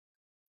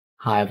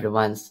Hi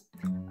everyone.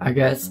 I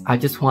guess I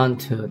just want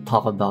to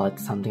talk about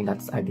something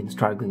that I've been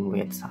struggling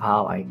with,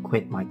 how I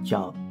quit my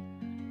job.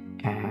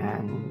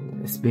 And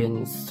it's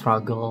been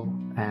struggle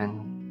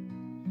and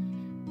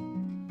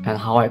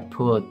how I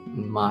put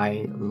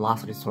my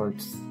last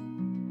resorts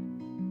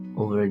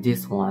over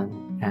this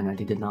one, and I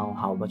didn't know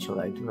what should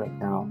I do right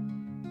now.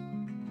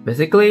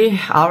 Basically,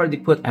 I already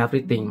put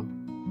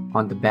everything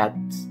on the bet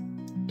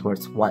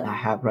towards what I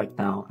have right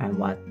now and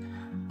what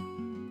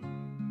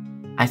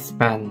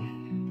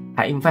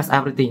I invest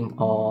everything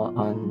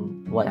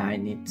on what I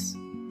need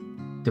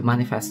to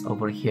manifest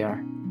over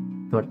here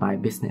toward my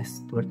business,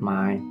 toward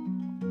my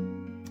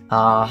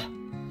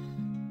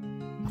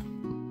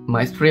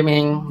my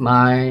streaming,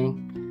 my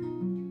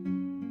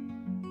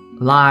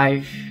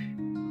life,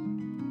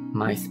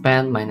 my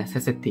spend, my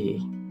necessity,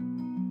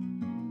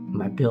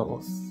 my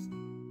bills,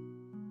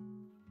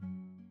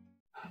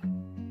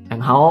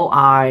 and how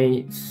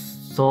I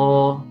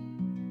saw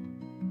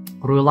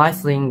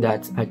realizing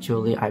that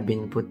actually I've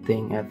been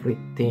putting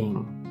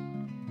everything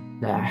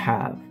that I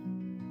have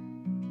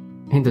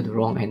into the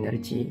wrong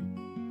energy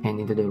and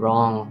into the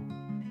wrong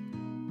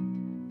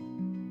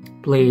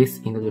place,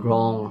 into the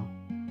wrong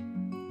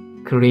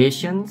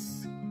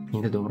creations,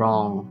 into the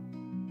wrong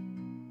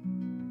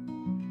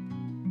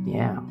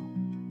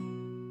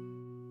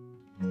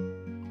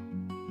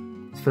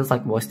it feels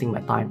like wasting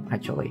my time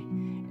actually.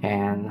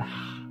 And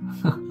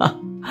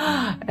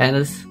and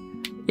it's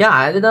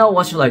I don't know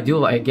what should I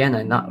do again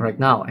and not right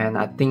now, and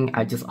I think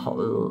I just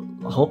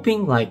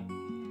hoping like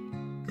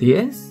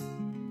this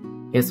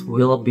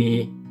will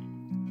be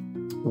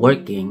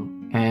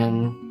working.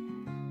 And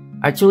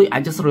actually I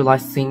just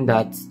realizing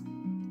that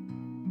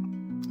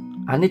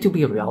I need to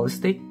be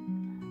realistic,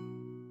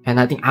 and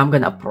I think I'm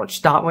gonna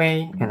approach that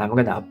way, and I'm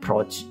gonna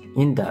approach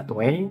in that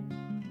way.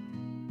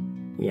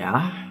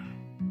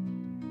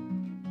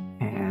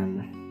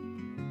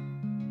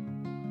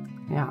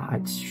 I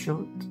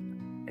should.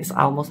 It's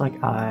almost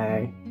like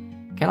I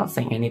cannot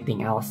say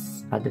anything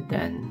else other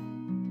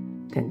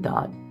than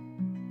that.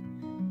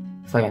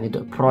 So I need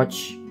to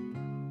approach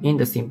in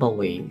the simple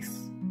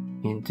ways,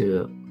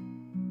 into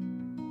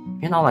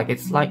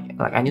it's like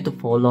I need to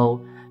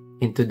follow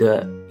into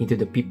the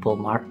people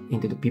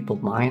into the people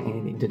mind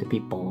and into the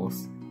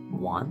people's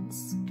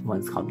wants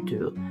come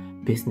to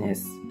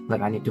business.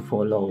 Like I need to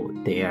follow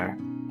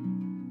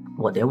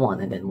what they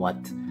want, and then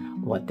what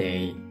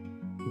they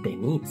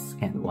needs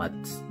and what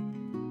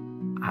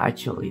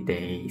actually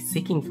they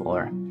seeking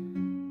for.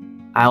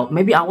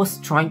 Maybe I was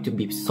trying to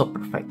be so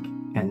perfect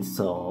and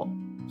so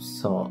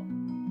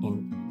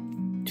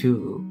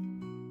into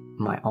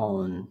my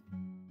own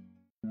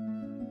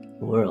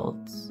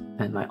worlds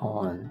and my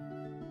own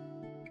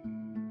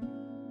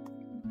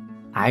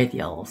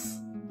ideals,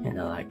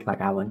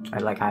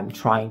 I'm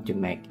trying to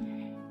make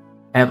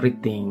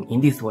everything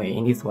in this way.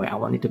 I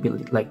want it to be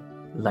like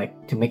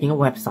to making a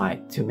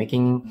website, to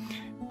making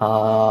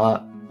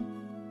to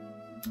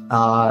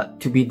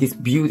be this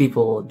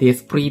beautiful,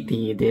 this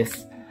pretty,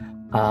 this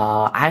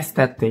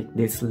aesthetic,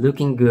 this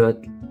looking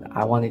good.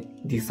 I want it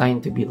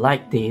designed to be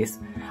like this.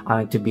 I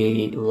want it to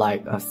be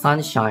like a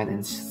sunshine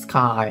and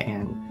sky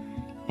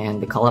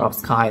and the color of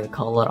sky, the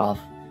color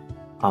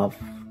of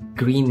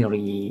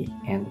greenery,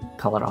 and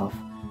color of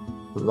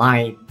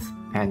light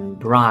and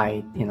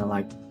bright,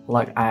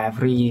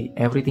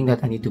 everything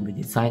that I need to be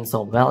designed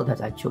so well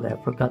that actually I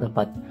forgot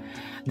about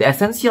the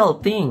essential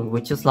thing,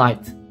 which is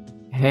like,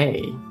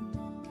 hey,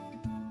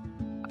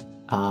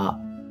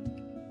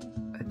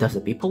 does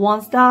the people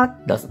want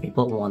that? Does the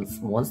people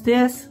wants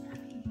this?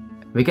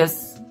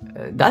 Because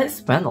that is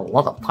spend a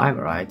lot of time,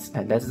 right?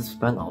 And that is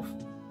spend of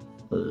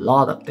a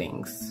lot of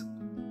things.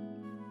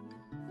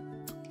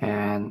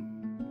 And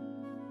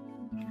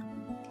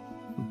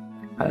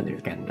I don't know if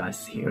you can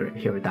guys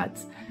hear that,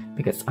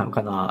 because I'm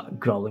kind of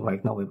growling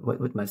right now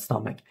with my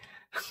stomach.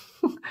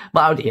 But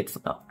I'll eat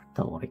stuff,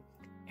 don't worry.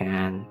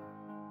 And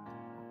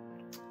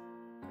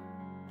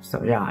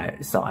so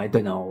so I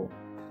don't know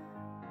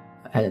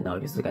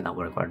if it's gonna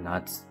work or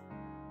not.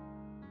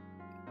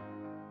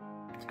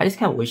 I just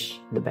can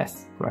wish the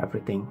best for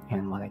everything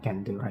and what I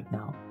can do right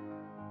now.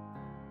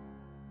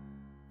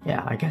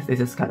 I guess this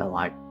is kind of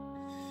like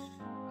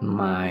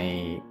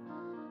my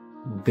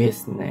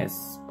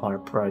business or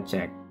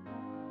project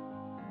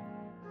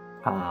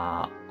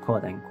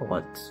quote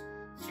unquote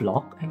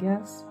vlog, I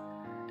guess,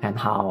 and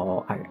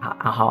how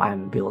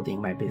I'm building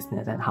my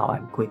business and how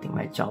I'm quitting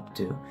my job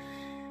too.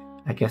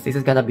 I guess this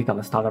is gonna become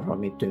a starter for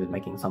me to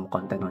making some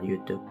content on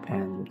YouTube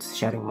and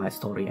sharing my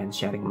story and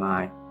sharing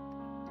my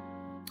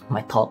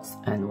thoughts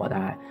and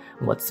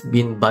what's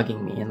been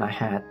bugging me in my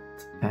head,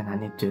 and I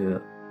need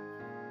to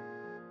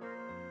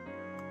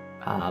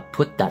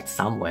put that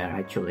somewhere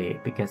actually,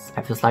 because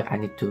I feel like I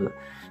need to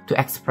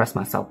express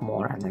myself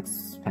more and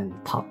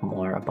talk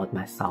more about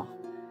myself,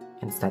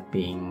 instead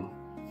being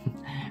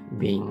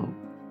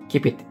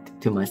keep it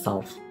to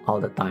myself all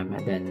the time.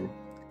 And then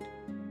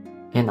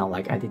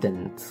I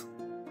didn't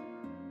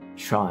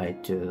try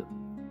to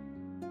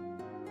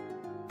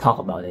talk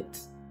about it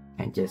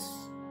and just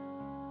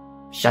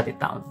shut it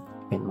down.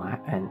 in my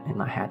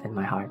head, in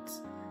my heart.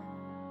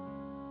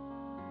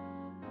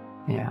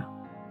 Yeah,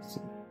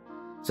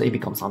 so it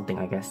becomes something,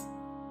 I guess,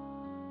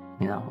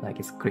 you know, like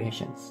it's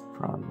creations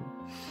from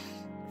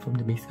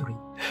the mystery.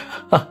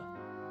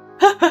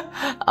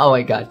 Oh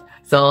my god.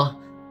 So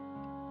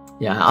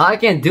yeah, all I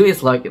can do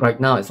is like right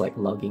now is like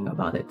logging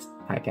about it.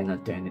 I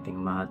cannot do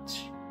anything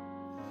much.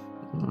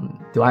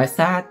 Do I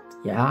sad?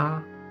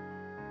 Yeah.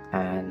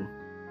 And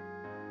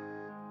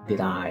did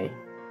I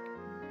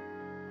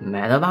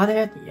mad about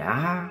it?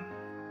 Yeah.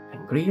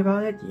 Angry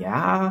about it?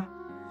 Yeah.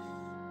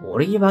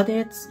 Worry about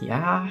it?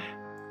 Yeah.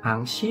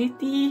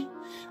 Anxiety?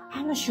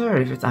 I'm not sure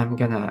if I'm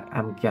get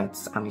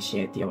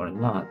anxiety or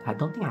not. I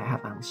don't think I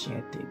have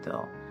anxiety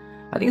though.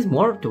 I think it's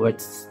more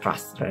towards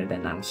stress rather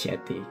than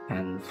anxiety,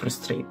 and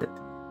frustrated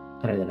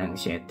rather than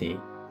anxiety.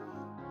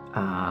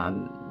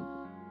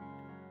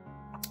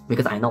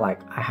 Because I know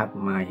like I have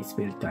my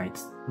spirit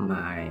guides,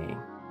 my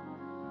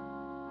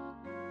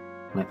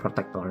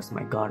protectors,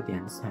 my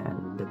guardians,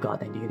 and the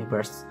God and the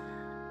universe,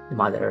 the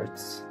Mother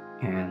Earth,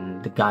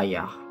 and the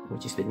Gaia,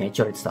 which is the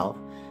nature itself.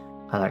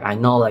 Like I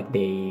know like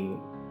they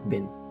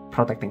been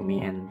protecting me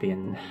and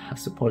been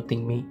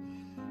supporting me,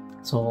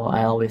 so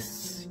I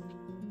always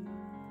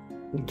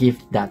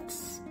give that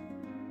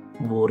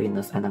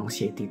worriness and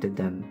anxiety to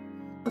them.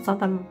 But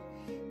sometimes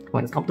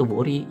when it comes to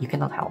worry, you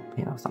cannot help,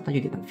 you know, sometimes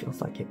you didn't feel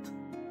like it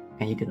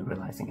and you didn't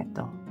realizing it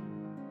though.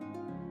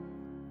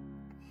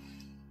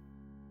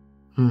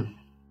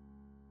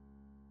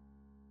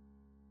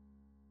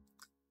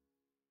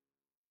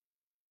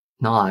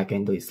 Now all I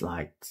can do is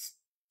like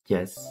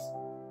just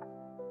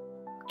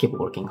keep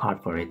working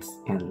hard for it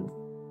and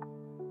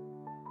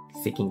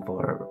seeking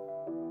for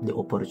the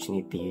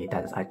opportunity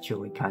that is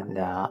actually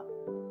kinda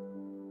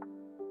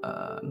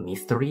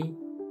mystery,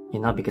 you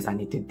know, because I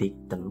need to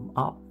dig them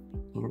up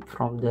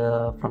from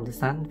the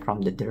sand,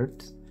 from the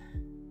dirt,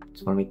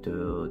 for me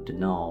to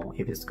know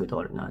if it's good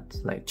or not,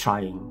 like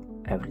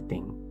trying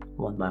everything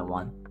one by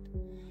one.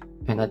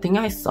 And I think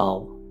I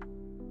saw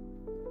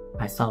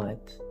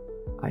it.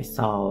 I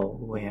saw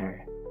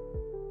where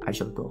I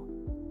should go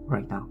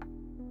right now.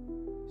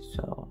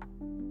 So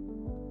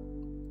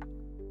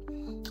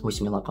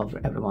wish me luck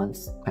for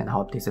everyone's, and I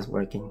hope this is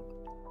working.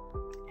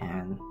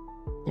 And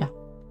yeah,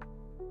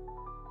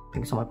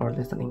 thank you so much for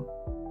listening.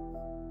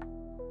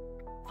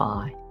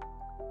 Bye.